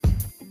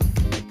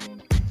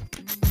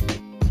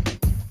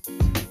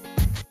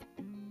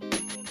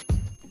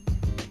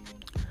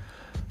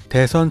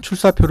대선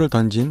출사표를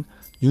던진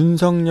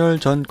윤석열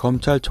전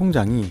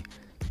검찰총장이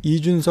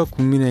이준석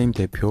국민의힘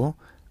대표,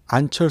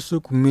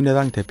 안철수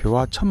국민의당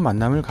대표와 첫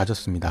만남을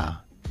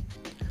가졌습니다.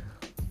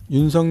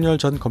 윤석열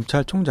전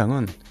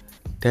검찰총장은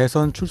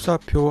대선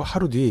출사표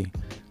하루 뒤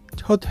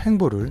첫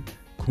행보를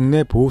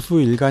국내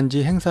보수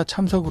일간지 행사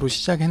참석으로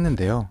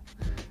시작했는데요.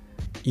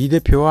 이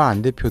대표와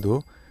안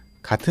대표도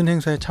같은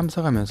행사에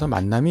참석하면서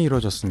만남이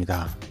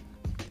이루어졌습니다.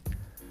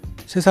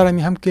 세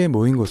사람이 함께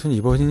모인 것은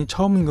이번이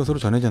처음인 것으로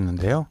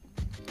전해졌는데요.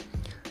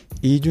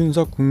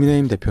 이준석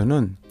국민의힘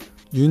대표는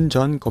윤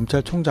전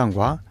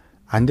검찰총장과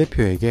안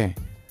대표에게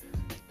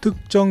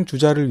특정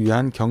주자를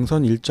위한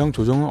경선 일정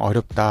조정은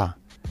어렵다,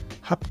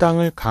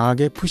 합당을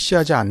강하게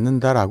푸시하지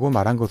않는다라고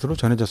말한 것으로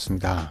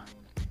전해졌습니다.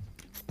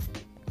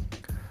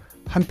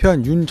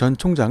 한편 윤 전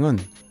총장은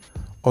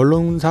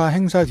언론사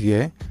행사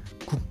뒤에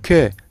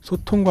국회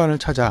소통관을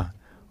찾아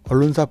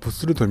언론사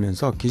부스를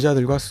돌면서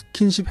기자들과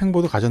스킨십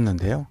행보도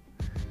가졌는데요.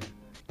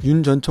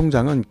 윤 전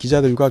총장은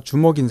기자들과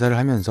주먹 인사를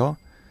하면서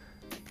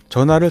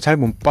전화를 잘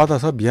못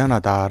받아서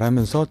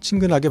미안하다라면서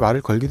친근하게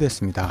말을 걸기도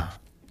했습니다.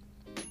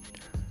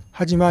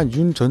 하지만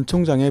윤 전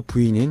총장의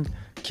부인인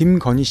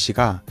김건희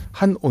씨가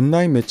한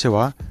온라인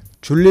매체와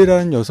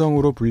줄리라는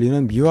여성으로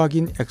불리는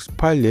미확인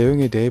엑스파일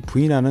내용에 대해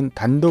부인하는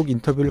단독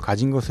인터뷰를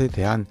가진 것에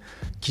대한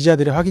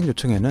기자들의 확인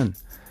요청에는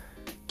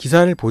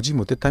기사를 보지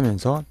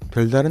못했다면서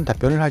별다른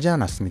답변을 하지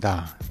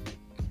않았습니다.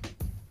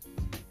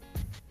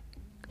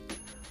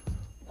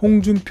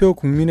 홍준표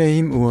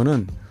국민의힘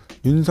의원은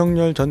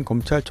윤석열 전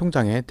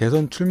검찰총장의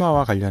대선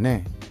출마와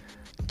관련해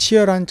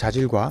치열한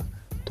자질과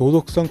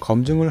도덕성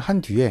검증을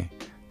한 뒤에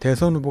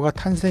대선 후보가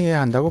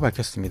탄생해야 한다고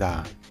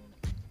밝혔습니다.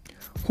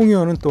 홍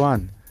의원은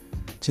또한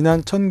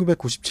지난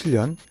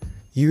 1997년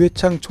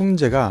이회창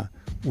총재가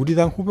우리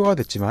당 후보가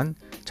됐지만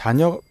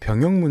자녀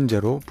병역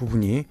문제로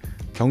부분이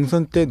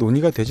경선 때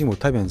논의가 되지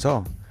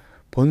못하면서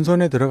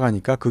본선에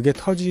들어가니까 그게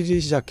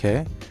터지기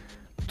시작해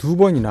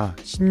 2번이나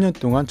 10년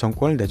동안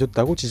정권을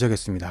내줬다고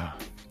지적했습니다.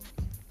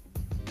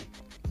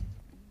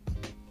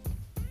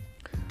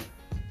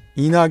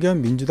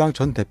 이낙연 민주당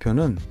전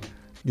대표는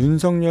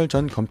윤석열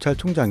전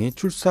검찰총장이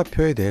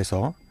출사표에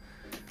대해서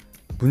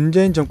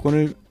문재인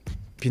정권을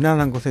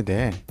비난한 것에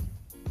대해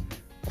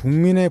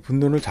국민의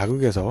분노를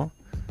자극해서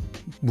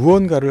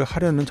무언가를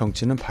하려는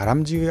정치는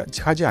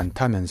바람직하지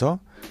않다면서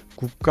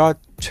국가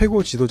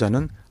최고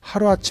지도자는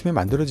하루아침에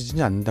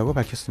만들어지지 않는다고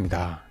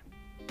밝혔습니다.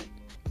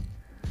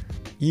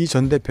 이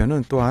전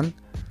대표는 또한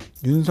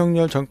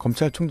윤석열 전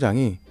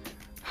검찰총장이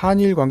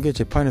한일 관계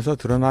재판에서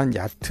드러난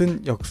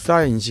얕은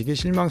역사 인식이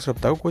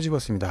실망스럽다고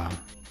꼬집었습니다.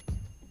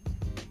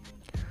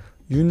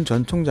 윤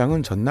전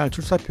총장은 전날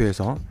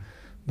출사표에서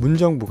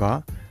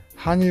문정부가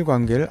한일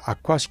관계를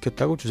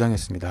악화시켰다고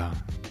주장했습니다.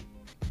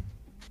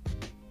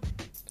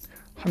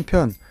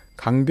 한편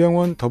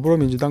강병원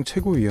더불어민주당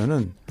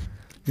최고위원은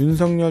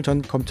윤석열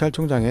전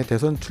검찰총장의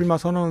대선 출마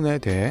선언에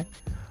대해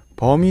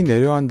범이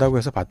내려한다고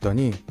해서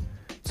봤더니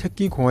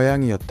새끼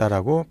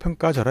고양이였다라고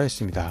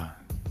평가절하했습니다.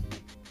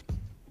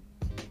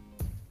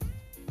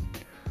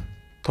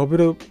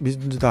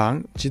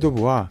 더불어민주당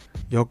지도부와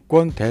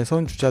여권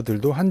대선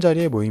주자들도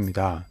한자리에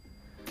모입니다.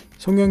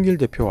 송영길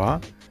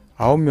대표와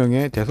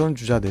 9명의 대선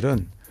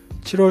주자들은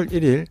 7월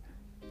 1일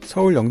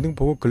서울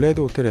영등포구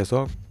글래드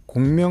호텔에서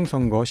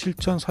공명선거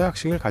실천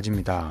서약식을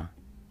가집니다.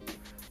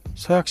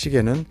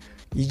 서약식에는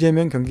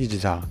이재명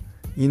경기지사,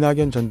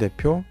 이낙연 전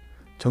대표,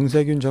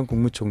 정세균 전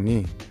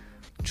국무총리,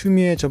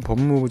 추미애 전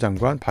법무부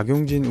장관,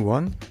 박용진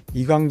의원,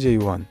 이광재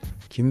의원,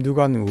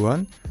 김두관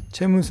의원,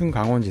 최문순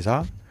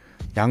강원지사,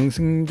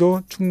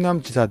 양승조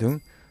충남지사 등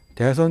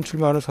대선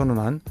출마를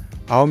선언한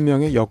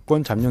 9명의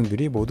여권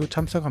잠룡들이 모두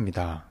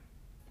참석합니다.